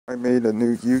I made a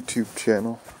new YouTube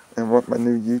channel, and what my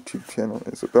new YouTube channel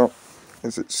is about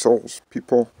is it shows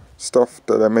people stuff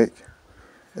that I make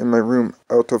in my room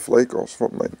out of Legos.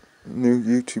 What my new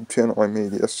YouTube channel I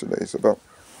made yesterday is about.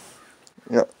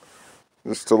 Yeah,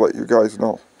 just to let you guys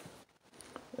know.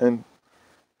 And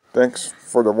thanks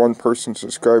for the one person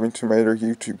subscribing to my other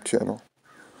YouTube channel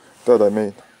that I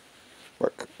made.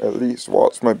 Like, at least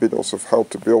watch my videos of how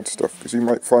to build stuff, because you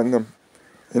might find them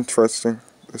interesting,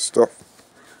 the stuff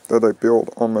that I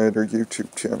build on my other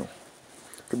YouTube channel.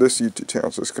 But this YouTube channel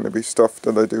is just going to be stuff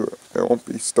that I do. It won't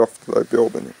be stuff that I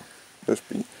build anymore. Just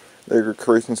be Lego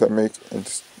creations I make,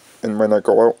 and when I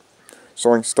go out,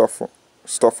 showing stuff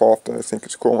off that I think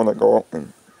is cool when I go out,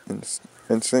 and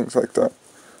things like that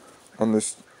on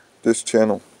this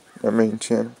channel, my main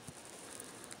channel.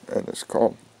 And it's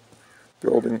called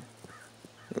Building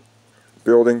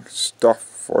Stuff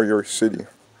for Your City,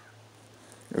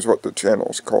 is what the channel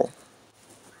is called,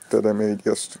 that I made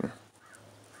yesterday.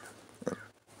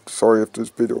 Sorry if this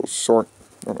video is short,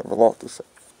 I don't have a lot to say.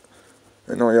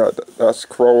 And oh yeah, that's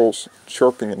crows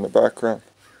chirping in the background,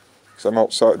 because I'm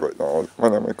outside right now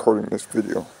when I'm recording this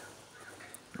video.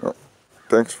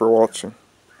 Thanks for watching.